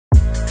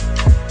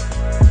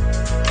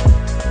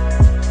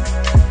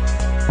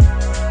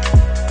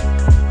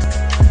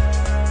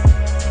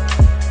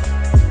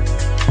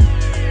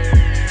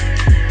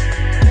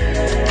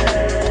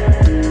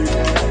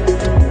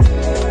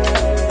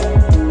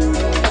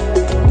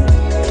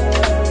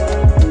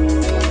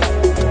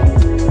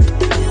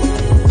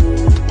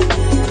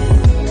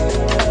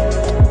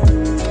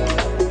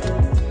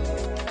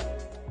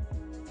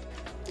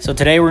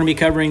Today we're going to be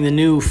covering the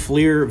new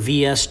FLIR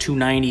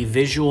VS290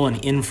 visual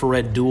and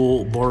infrared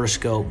dual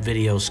borescope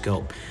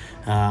videoscope.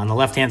 On the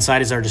left-hand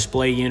side is our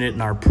display unit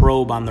and our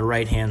probe on the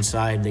right-hand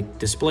side. The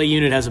display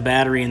unit has a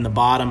battery in the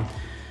bottom,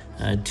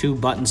 two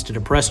buttons to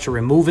depress to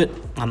remove it.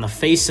 On the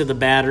face of the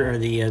battery or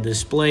the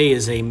display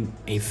is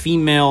a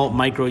female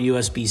micro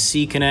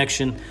USB-C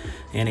connection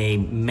and a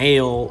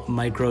male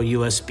micro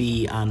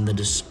USB on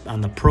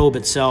the probe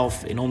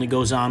itself. It only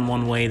goes on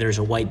one way. There's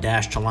a white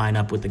dash to line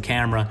up with the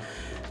camera.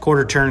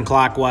 Quarter turn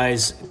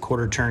clockwise,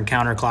 quarter turn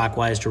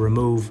counterclockwise to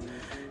remove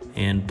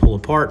and pull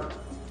apart.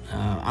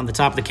 On the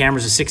top of the camera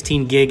is a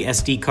 16 gig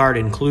SD card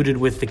included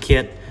with the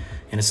kit.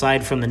 And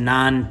aside from the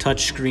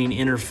non-touchscreen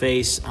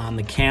interface on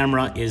the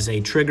camera is a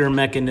trigger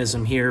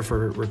mechanism here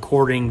for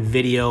recording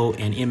video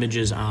and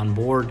images on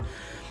board.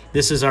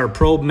 This is our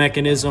probe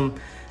mechanism.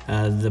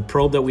 The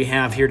probe that we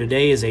have here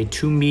today is a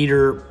 2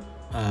 meter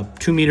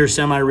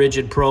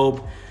semi-rigid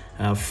probe.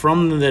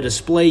 From the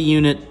display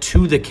unit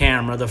to the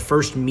camera, the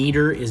first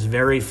meter is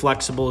very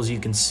flexible, as you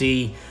can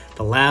see.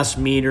 The last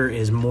meter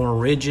is more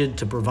rigid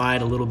to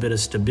provide a little bit of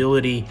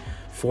stability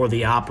for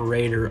the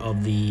operator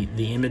of the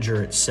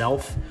imager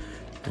itself.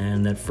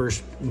 And that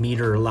first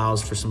meter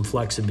allows for some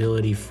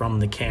flexibility from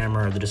the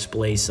camera or the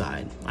display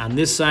side. On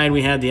this side,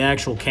 we have the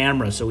actual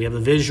camera. So we have the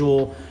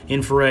visual,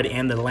 infrared,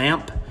 and the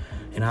lamp.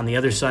 And on the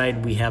other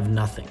side, we have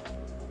nothing.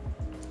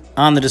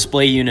 On the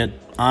display unit,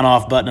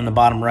 on-off button in the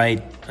bottom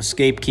right,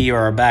 escape key or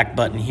our back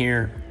button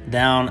here,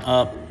 down,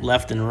 up,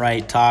 left, and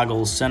right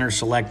toggles, center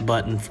select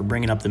button for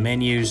bringing up the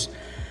menus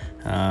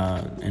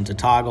and to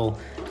toggle.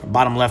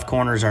 Bottom left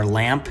corner is our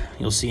lamp.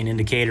 You'll see an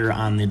indicator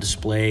on the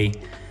display,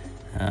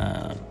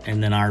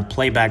 and then our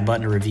playback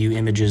button to review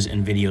images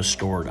and video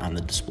stored on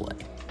the display.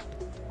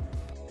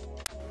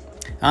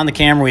 On the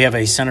camera, we have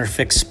a center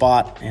fixed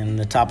spot, and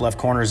the top left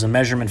corner is a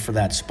measurement for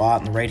that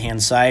spot. On the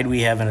right-hand side,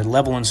 we have a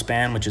level and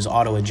span, which is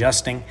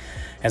auto-adjusting.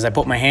 As I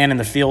put my hand in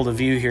the field of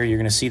view here, you're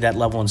going to see that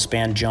level and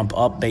span jump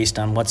up based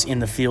on what's in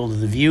the field of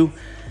the view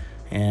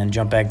and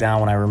jump back down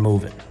when I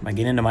remove it. When I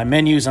get into my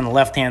menus, on the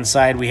left-hand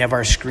side, we have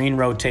our screen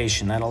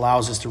rotation. That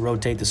allows us to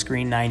rotate the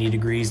screen 90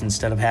 degrees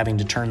instead of having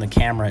to turn the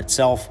camera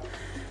itself.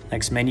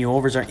 Next menu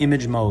over is our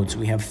image modes.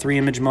 We have 3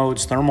 image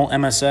modes: thermal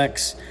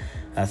MSX,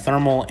 a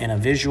thermal and a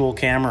visual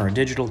camera or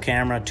digital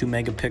camera, 2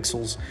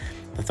 megapixels.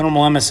 The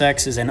thermal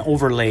MSX is an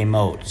overlay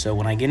mode. So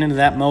when I get into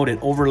that mode, it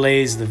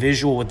overlays the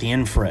visual with the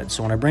infrared.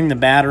 So when I bring the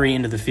battery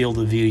into the field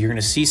of view, you're going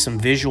to see some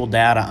visual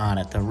data on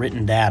it, the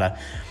written data.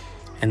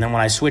 And then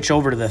when I switch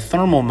over to the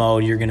thermal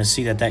mode, you're going to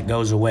see that that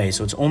goes away.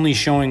 So it's only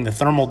showing the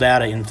thermal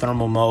data in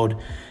thermal mode.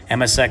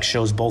 MSX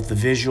shows both the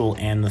visual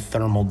and the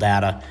thermal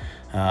data.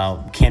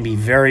 Can be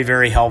very,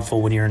 very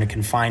helpful when you're in a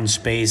confined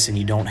space and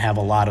you don't have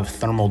a lot of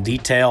thermal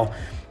detail.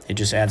 It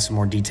just adds some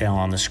more detail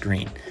on the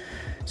screen.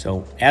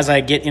 So as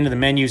I get into the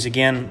menus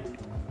again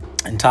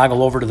and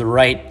toggle over to the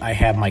right, I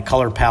have my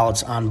color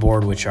palettes on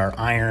board, which are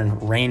iron,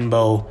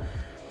 rainbow,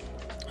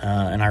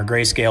 and our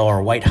grayscale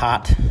or white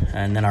hot,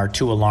 and then our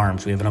 2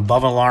 alarms. We have an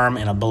above alarm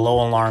and a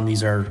below alarm.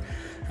 These are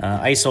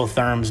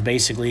isotherms,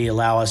 basically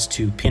allow us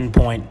to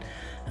pinpoint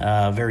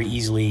very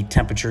easily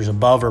temperatures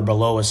above or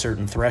below a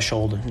certain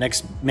threshold.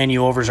 Next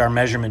menu over is our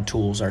measurement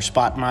tools, our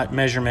spot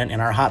measurement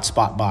and our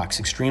hotspot box.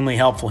 Extremely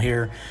helpful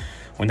here.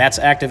 When that's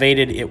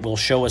activated, it will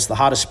show us the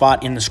hottest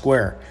spot in the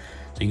square.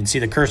 So you can see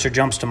the cursor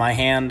jumps to my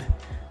hand.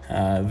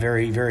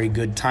 Very, very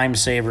good time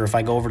saver. If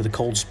I go over to the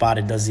cold spot,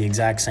 it does the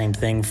exact same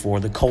thing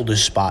for the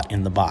coldest spot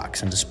in the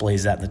box and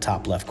displays that in the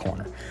top left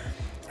corner.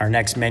 Our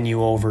next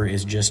menu over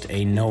is just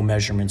a no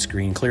measurement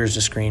screen, clears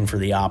the screen for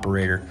the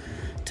operator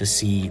to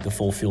see the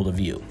full field of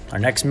view. Our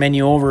next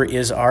menu over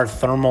is our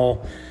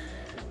thermal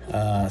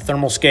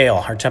scale,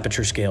 our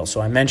temperature scale. So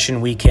I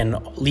mentioned we can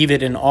leave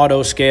it in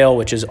auto scale,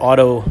 which is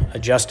auto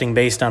adjusting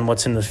based on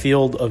what's in the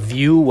field of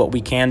view. What we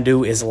can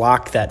do is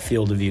lock that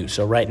field of view.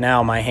 So right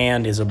now my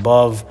hand is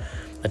above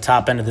the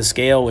top end of the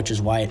scale, which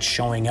is why it's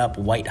showing up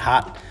white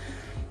hot.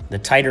 The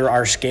tighter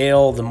our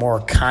scale, the more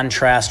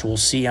contrast we'll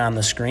see on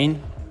the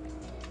screen.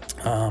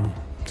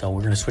 So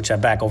we're going to switch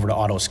that back over to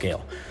auto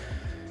scale.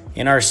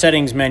 In our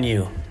settings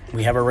menu,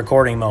 we have a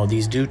recording mode.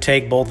 These do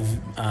take both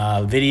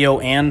video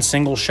and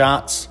single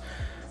shots.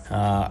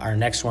 Our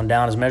next one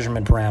down is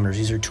measurement parameters.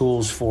 These are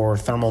tools for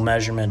thermal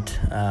measurement,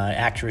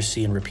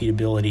 accuracy, and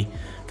repeatability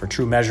for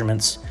true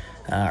measurements.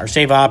 Our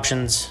save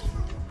options,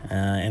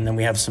 and then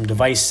we have some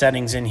device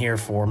settings in here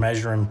for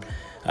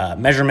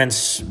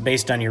measurements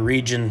based on your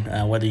region,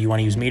 whether you want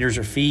to use meters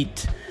or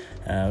feet,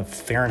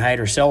 Fahrenheit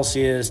or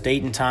Celsius,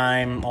 date and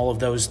time, all of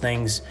those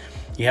things.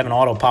 You have an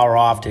auto power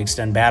off to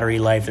extend battery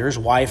life. There's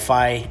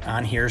Wi-Fi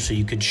on here, so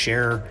you could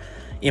share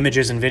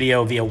images and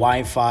video via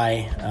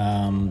Wi-Fi.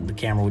 The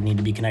camera would need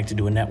to be connected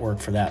to a network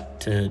for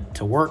that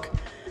to work,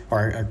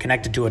 or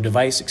connected to a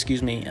device,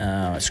 excuse me.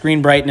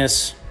 Screen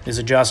brightness is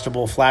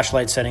adjustable.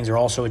 Flashlight settings are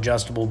also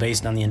adjustable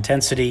based on the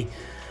intensity.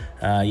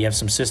 You have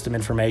some system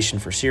information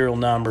for serial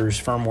numbers,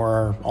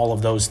 firmware, all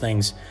of those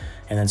things,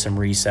 and then some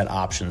reset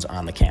options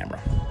on the camera.